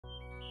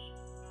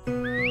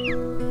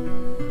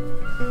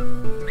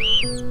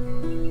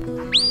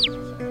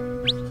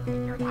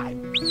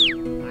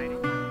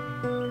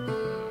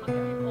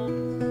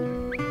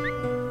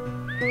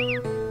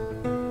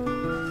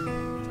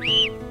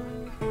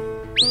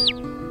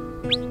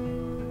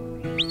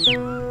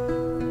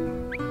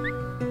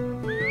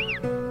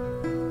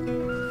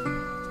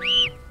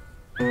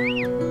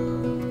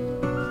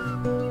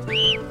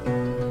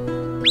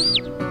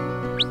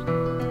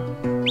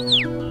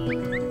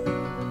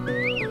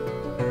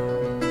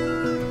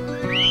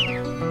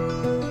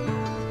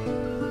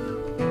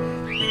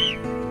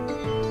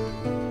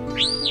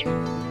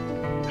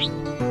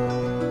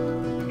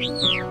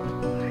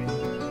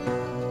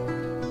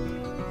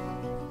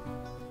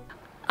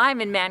I'm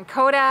in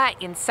Mankota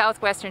in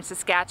southwestern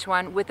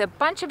Saskatchewan with a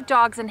bunch of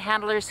dogs and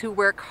handlers who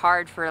work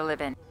hard for a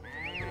living.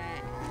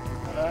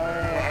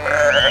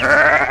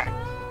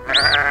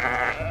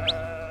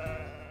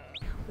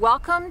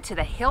 Welcome to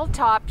the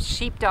Hilltop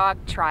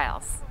Sheepdog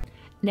Trials.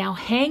 Now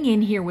hang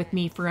in here with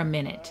me for a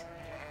minute.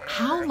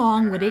 How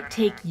long would it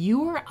take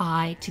you or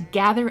I to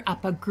gather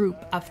up a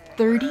group of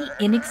 30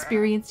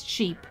 inexperienced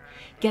sheep,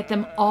 get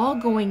them all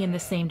going in the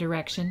same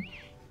direction,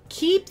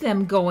 keep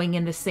them going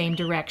in the same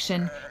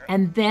direction,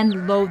 and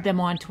then load them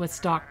onto a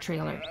stock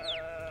trailer?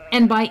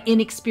 And by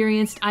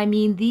inexperienced, I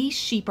mean these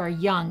sheep are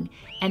young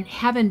and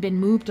haven't been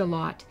moved a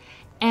lot.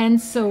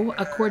 And so,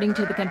 according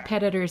to the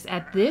competitors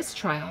at this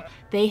trial,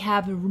 they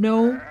have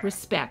no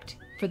respect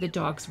for the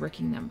dogs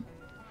working them.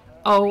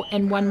 Oh,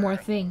 and one more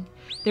thing.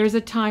 There's a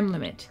time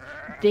limit.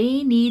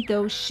 They need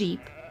those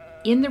sheep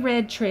in the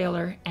red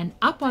trailer and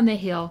up on the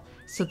hill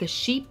so the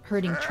sheep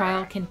herding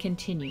trial can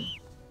continue.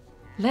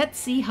 Let's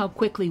see how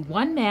quickly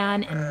one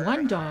man and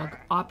one dog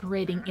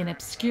operating in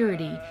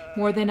obscurity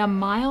more than a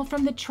mile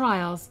from the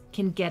trials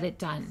can get it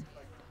done.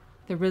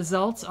 The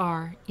results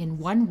are, in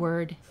one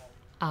word,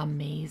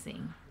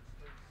 amazing.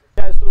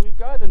 Yeah, so we've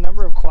got a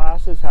number of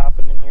classes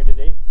happening here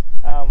today.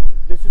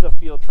 This is a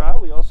field trial.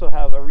 We also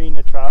have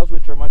arena trials,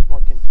 which are a much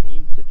more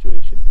contained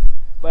situation.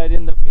 But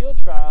in the field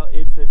trial,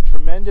 it's a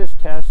tremendous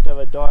test of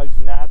a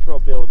dog's natural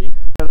ability,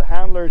 the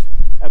handler's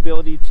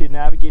ability to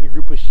navigate a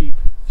group of sheep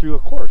through a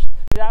course.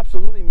 It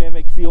absolutely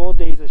mimics the old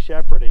days of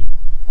shepherding,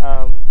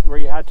 where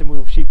you had to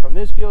move sheep from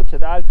this field to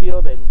that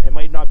field, and it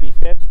might not be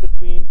fenced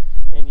between,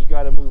 and you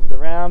got to move the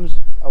rams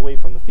away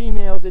from the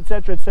females,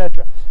 etc.,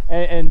 etc.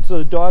 And so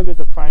the dog is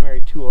a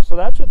primary tool. So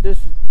that's what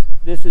this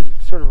is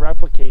sort of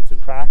replicates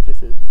and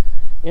practices.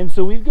 And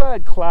so we've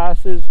got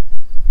classes.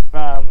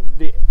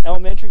 The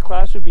elementary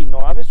class would be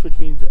novice, which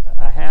means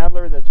a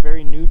handler that's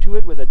very new to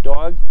it with a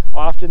dog,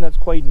 often that's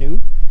quite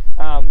new.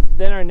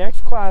 Then our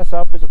next class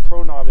up is a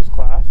pro novice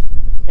class,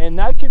 and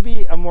that could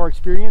be a more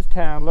experienced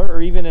handler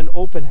or even an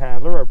open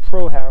handler or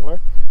pro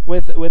handler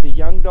with a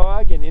young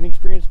dog, an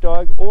inexperienced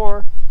dog,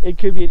 or it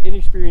could be an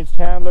inexperienced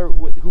handler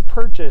who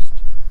purchased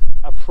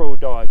a pro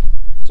dog.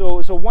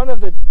 So one of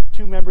the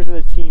two members of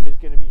the team is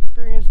going to be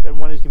experienced and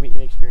one is going to be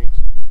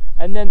inexperienced.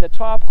 And then the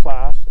top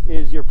class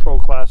is your pro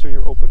class or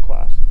your open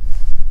class.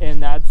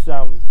 And that's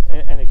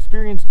an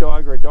experienced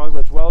dog or a dog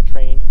that's well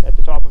trained at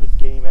the top of its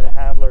game and a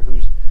handler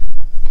who's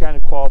kind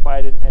of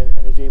qualified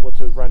and is able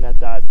to run at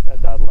that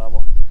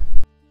level.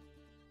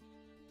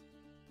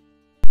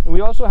 And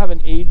we also have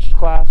an age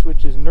class,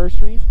 which is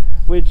nurseries,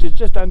 which is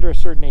just under a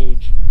certain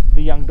age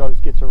the young dogs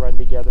get to run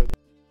together.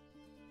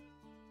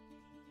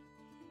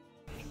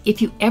 If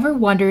you ever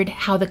wondered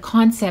how the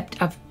concept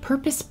of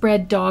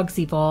purpose-bred dogs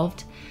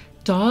evolved,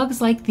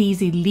 dogs like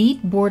these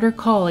elite border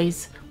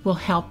collies will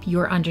help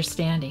your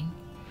understanding.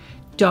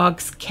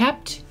 Dogs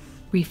kept,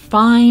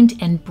 refined,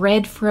 and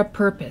bred for a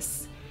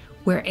purpose,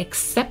 where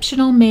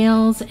exceptional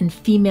males and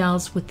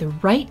females with the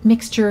right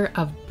mixture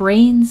of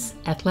brains,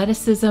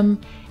 athleticism,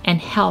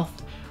 and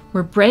health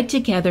were bred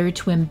together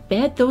to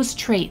embed those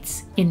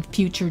traits in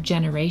future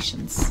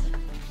generations.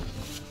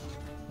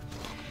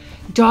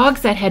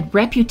 Dogs that had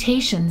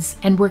reputations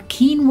and were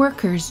keen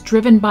workers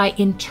driven by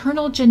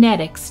internal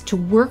genetics to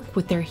work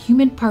with their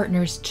human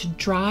partners to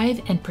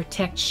drive and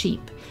protect sheep.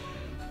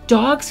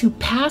 Dogs who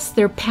passed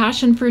their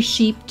passion for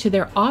sheep to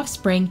their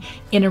offspring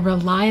in a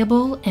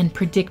reliable and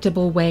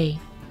predictable way.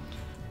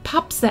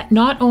 Pups that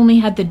not only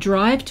had the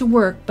drive to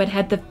work but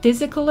had the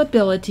physical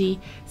ability,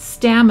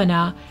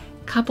 stamina,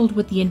 coupled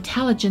with the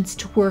intelligence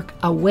to work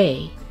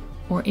away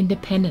or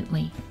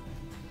independently.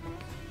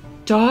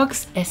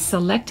 Dogs as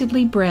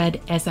selectively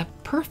bred as a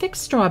perfect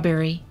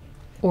strawberry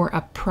or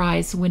a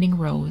prize-winning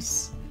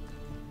rose.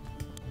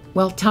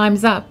 Well,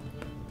 time's up.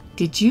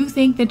 Did you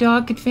think the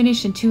dog could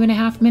finish in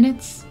 2.5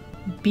 minutes?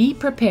 Be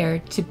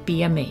prepared to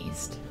be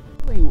amazed.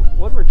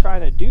 What we're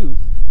trying to do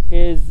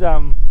is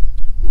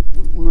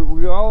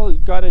we all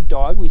got a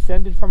dog. We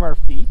send it from our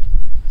feet,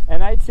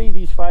 and I'd say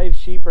these 5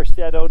 sheep are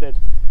set out at,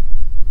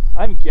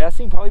 I'm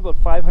guessing, probably about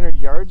 500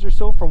 yards or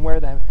so from where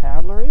the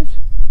handler is.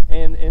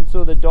 And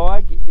so the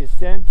dog is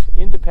sent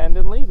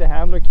independently. The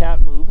handler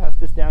can't move, has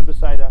to stand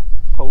beside a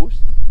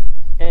post.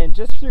 And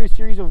just through a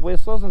series of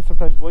whistles and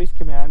sometimes voice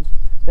commands,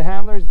 the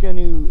handler is going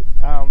to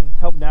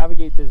help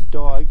navigate this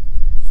dog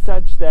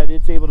such that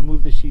it's able to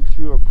move the sheep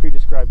through a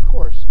pre-described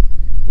course.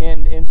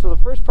 And so the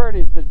first part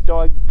is the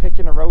dog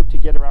picking a route to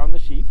get around the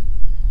sheep.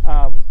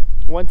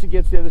 Once it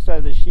gets to the other side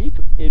of the sheep,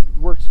 it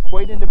works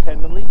quite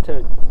independently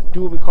to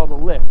do what we call the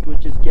lift,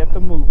 which is get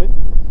them moving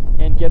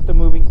and get them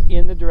moving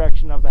in the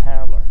direction of the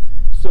handler.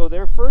 So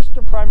their first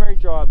and primary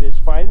job is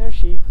find their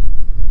sheep,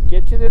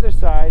 get to the other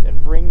side,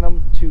 and bring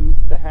them to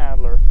the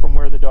handler from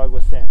where the dog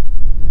was sent.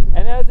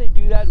 And as they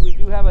do that, we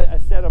do have a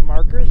set of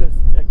markers, a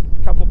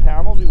couple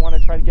panels. We want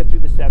to try to get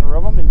through the center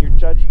of them, and you're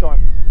judged on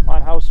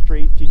how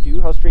straight you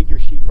do, how straight your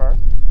sheep are.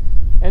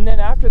 And then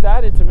after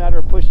that, it's a matter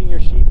of pushing your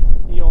sheep,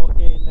 you know,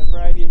 in a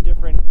variety of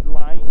different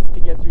lines to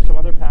get through some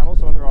other panels,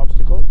 some other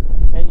obstacles,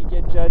 and you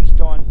get judged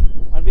on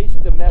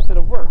basically the method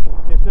of work.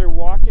 If they're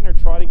walking or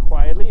trotting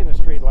quietly in a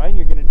straight line,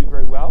 you're going to do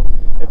very well.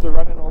 If they're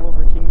running all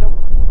over kingdom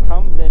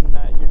come, then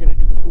you're going to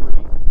do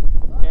poorly.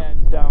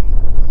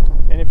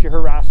 And if you're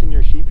harassing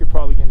your sheep, you're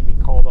probably going to be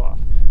called off.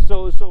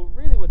 So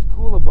really what's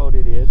cool about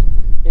it is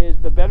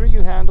the better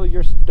you handle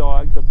your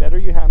dog, the better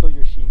you handle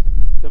your sheep,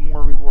 the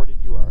more rewarded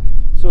you are.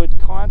 So it's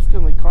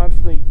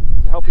constantly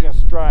helping us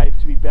strive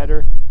to be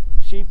better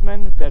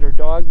sheepmen, better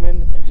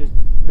dogmen, and just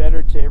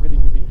better to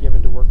everything we've been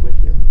given to work with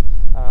here.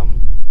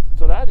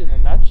 So that in a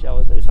nutshell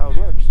is how it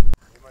works.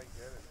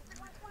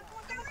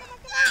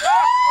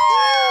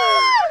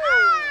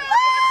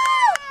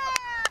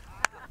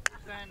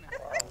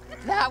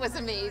 That was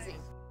amazing.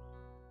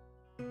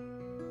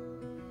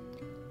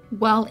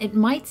 Well, it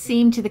might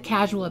seem to the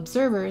casual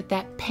observer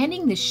that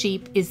penning the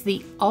sheep is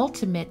the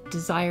ultimate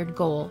desired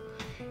goal.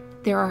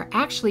 There are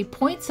actually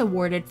points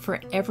awarded for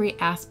every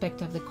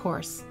aspect of the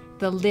course.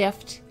 The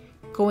lift,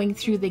 going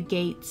through the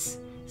gates,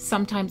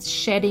 sometimes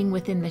shedding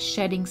within the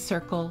shedding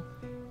circle,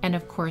 and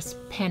of course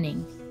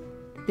penning.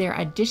 There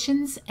are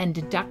additions and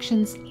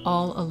deductions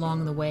all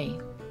along the way.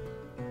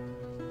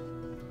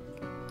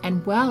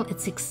 And while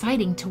it's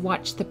exciting to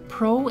watch the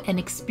pro and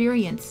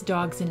experienced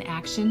dogs in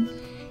action,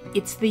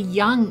 it's the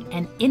young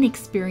and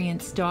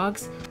inexperienced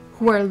dogs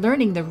who are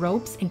learning the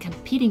ropes and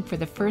competing for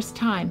the first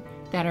time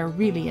that are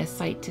really a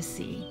sight to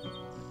see.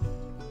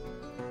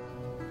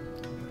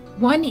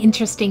 One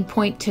interesting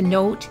point to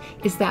note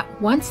is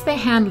that once the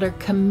handler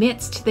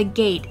commits to the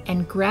gate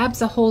and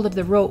grabs a hold of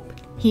the rope,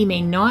 he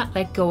may not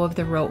let go of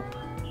the rope.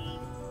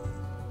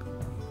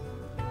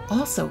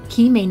 Also,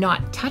 he may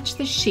not touch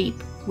the sheep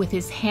with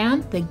his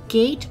hand, the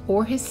gate,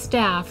 or his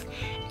staff,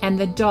 and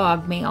the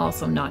dog may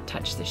also not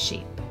touch the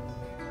sheep.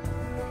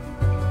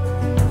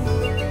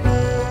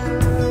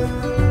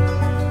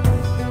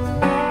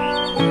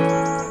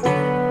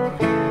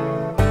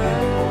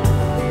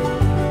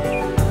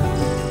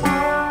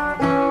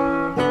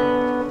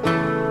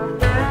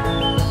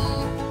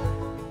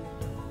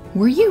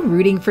 Were you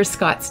rooting for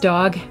Scott's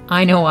dog?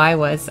 I know I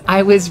was.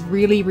 I was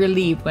really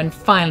relieved when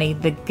finally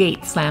the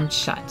gate slammed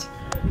shut.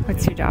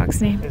 What's your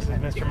dog's name? This is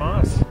Mr.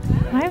 Moss.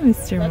 Hi,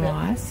 Mr.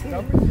 Moss.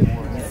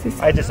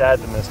 I just add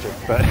the Mr.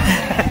 But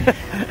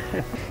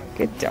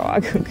good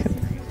dog.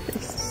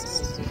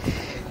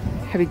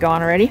 Have you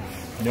gone already?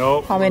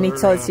 Nope. How many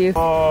tells you?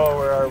 Oh,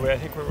 where are we? I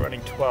think we're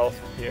running 12th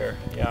here.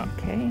 Yeah.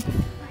 Okay.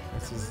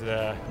 This is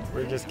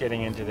we're just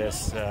getting into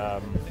this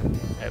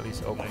at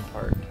least open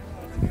part.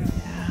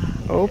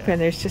 Open.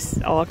 There's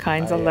just all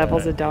kinds of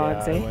levels of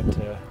dogs. I went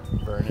to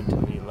Vernon to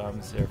Lee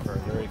Lums there for our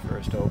very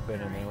first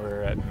open, and then we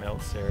were at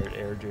Milts there at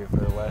Airdrie for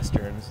the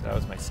Westerns. That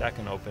was my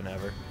second open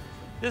ever.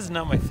 This is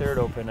not my third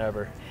open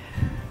ever.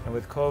 And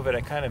with COVID,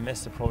 I kind of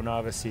missed the pro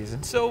novice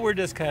season, so we're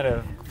just kind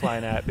of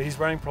flying at. But he's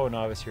running pro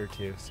novice here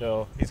too,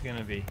 so he's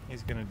gonna do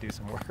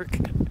some work.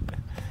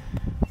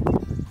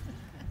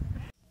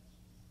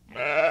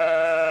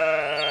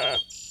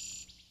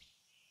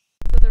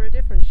 So there are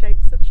different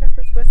shapes of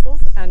shepherd's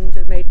whistles, and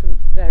they're made from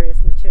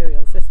various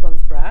materials. This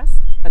one's brass,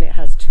 and it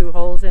has 2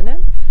 holes in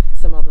it.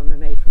 Some of them are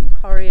made from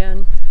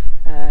corian,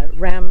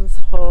 ram's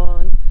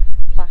horn,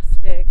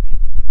 plastic,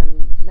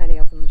 and many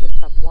of them just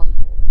have 1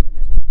 hole in the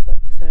middle. But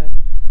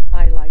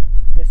I like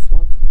this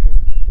one because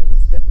I feel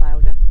it's a bit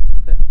louder,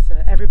 but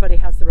everybody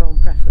has their own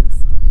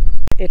preference.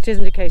 It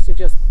isn't a case of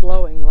just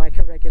blowing like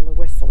a regular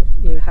whistle.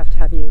 You have to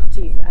have your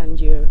teeth and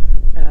your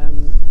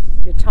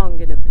tongue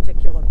in a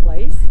particular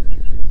place,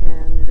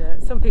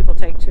 and some people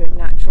take to it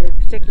naturally,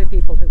 particularly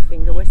people who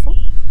finger whistle,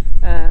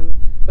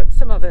 but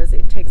some of us,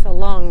 it takes a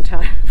long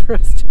time for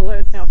us to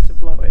learn how to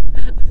blow it.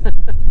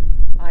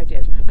 I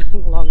did, a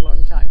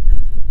long time.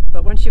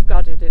 But once you've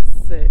got it,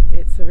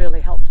 it's a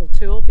really helpful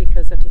tool,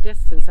 because at a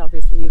distance,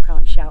 obviously, you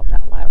can't shout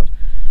that loud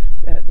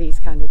at these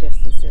kind of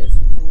distances,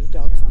 and your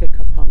dogs pick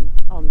up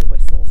on the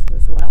whistles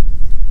as well.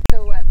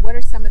 So what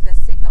are some of the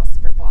signals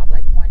for Bob,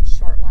 like one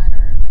short one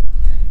or like?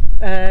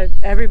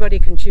 Everybody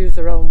can choose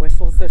their own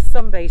whistles. There's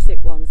some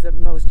basic ones that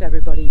most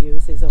everybody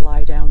uses, a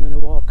lie down and a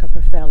walk up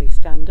are fairly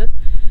standard,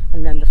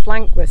 and then the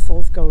flank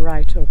whistles go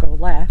right or go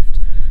left.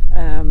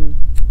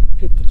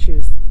 People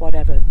choose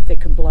whatever they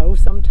can blow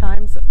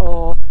sometimes,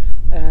 or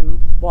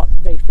what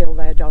they feel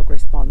their dog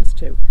responds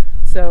to.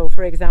 So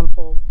for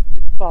example,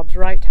 Bob's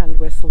right hand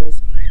whistle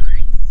is,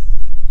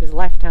 his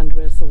left hand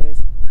whistle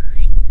is,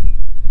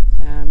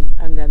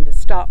 and then the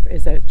stop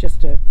is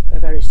just a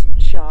very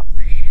sharp,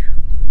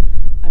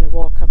 and a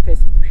walk up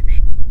is,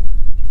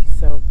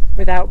 so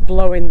without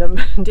blowing them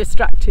and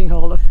distracting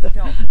all of them.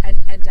 No,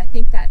 and I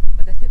think that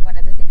one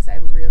of the things I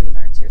really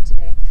learned here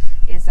today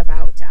is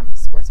about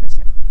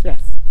sportsmanship.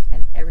 Yes.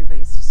 And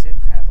everybody's just an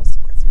incredible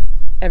sportsman.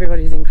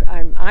 Everybody's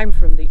I'm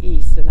from the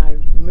east, and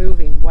I'm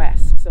moving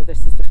west, so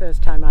this is the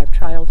first time I've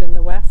trialled in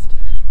the west,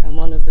 and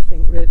one of the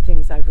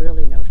things I've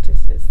really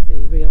noticed is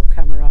the real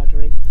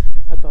camaraderie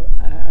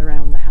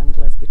around the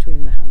handlers,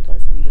 between the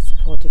handlers, and the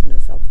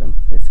supportiveness of them.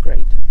 It's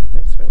great.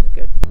 It's really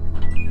good.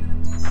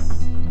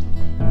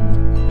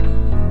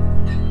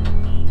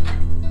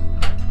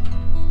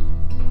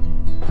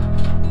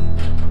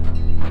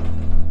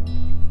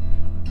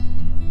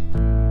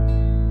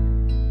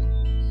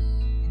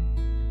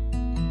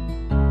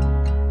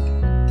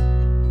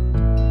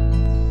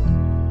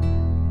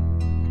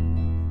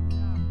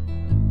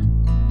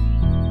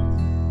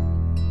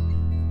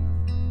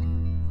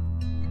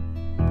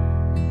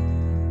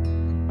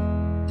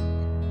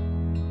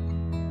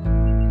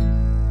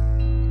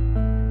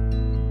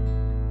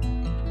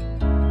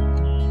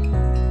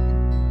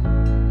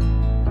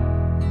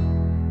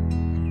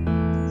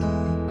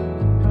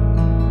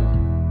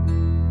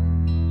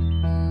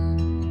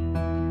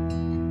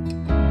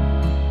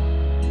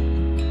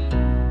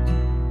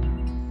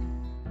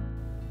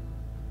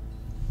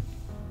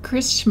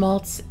 Chris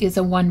Schmaltz is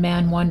a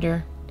one-man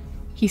wonder.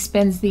 He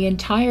spends the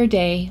entire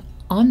day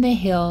on the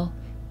hill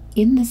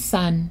in the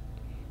sun,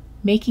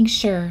 making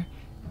sure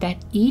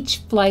that each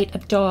flight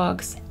of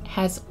dogs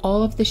has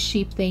all of the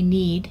sheep they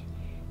need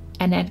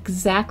and at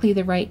exactly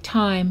the right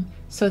time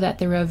so that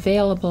they're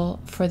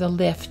available for the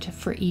lift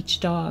for each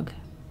dog.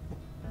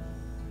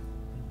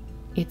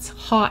 It's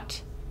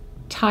hot,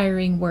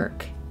 tiring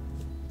work,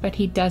 but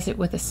he does it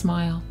with a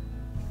smile.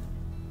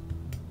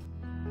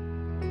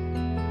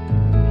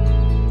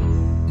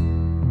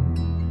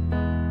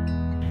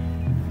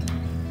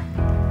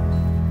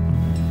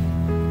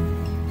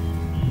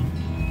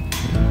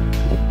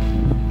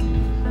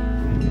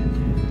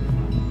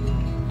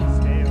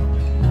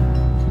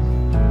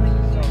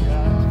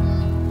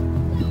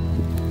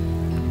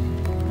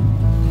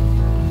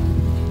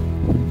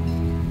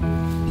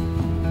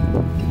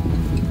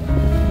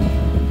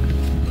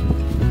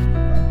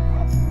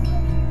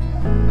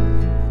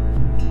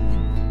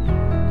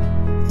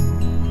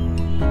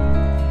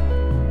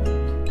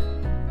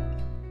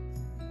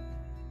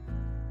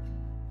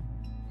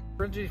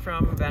 Originally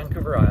from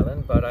Vancouver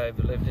Island, but I've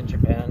lived in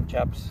Japan.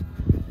 Chaps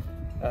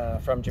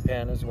from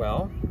Japan as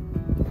well.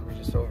 We're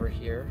just over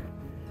here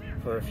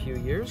for a few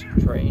years,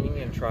 training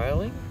and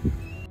trialing.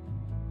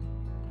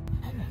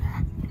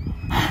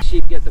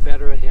 Sheep get the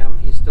better of him.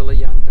 He's still a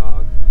young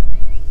dog.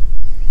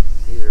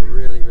 These are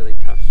really, really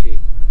tough sheep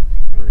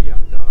for a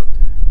young dog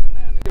to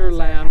manage. They're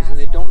lambs and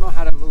they don't know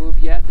how to move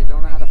yet. They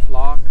don't know how to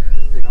flock.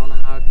 They don't know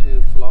how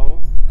to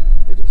flow.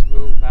 They just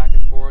move back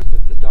and forth.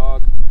 If the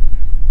dog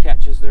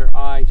catches their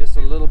eye just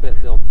a little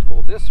bit, they'll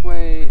go this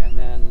way, and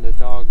then the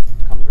dog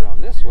comes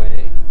around this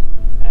way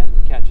and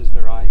catches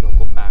their eye, they'll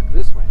go back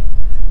this way.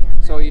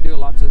 So you do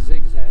lots of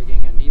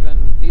zigzagging, and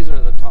even these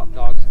are the top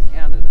dogs in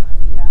Canada.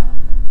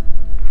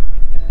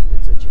 And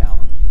it's a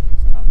challenge.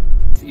 It's tough.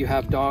 You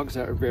have dogs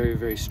that are very,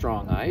 very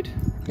strong-eyed,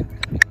 and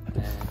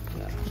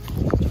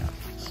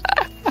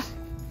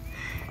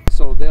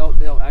so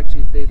they'll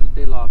actually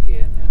they lock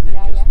in, and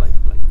they're just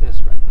like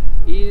this, right?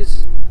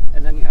 Ease.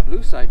 And then you have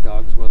loose-eyed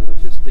dogs where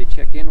they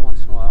check in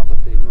once in a while,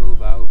 but they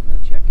move out and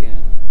then check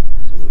in,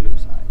 so they're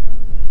loose-eyed.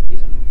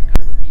 He's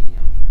kind of a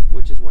medium,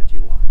 which is what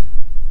you want.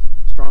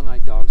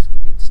 Strong-eyed dogs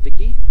can get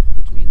sticky,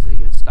 which means they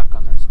get stuck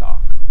on their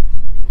stalk.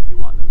 If you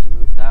want them to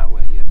move that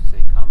way, you have to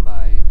say, come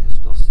by, and they're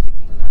still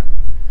sticking there.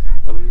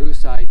 A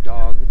loose-eyed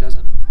dog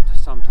doesn't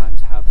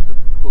sometimes have the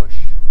push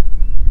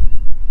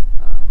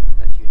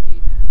that you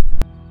need.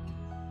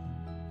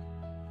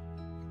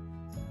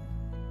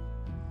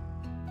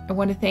 I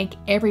want to thank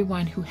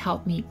everyone who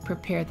helped me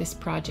prepare this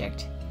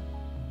project.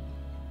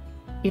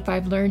 If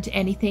I've learned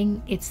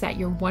anything, it's that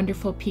you're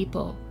wonderful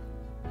people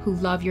who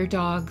love your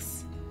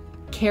dogs,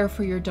 care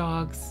for your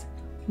dogs,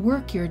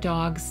 work your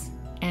dogs,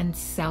 and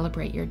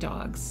celebrate your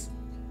dogs.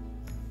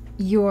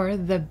 You're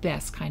the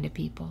best kind of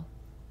people.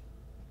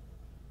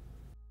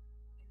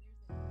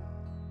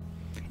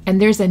 And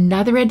there's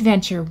another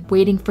adventure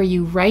waiting for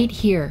you right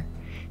here.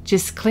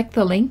 Just click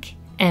the link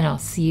and I'll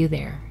see you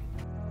there.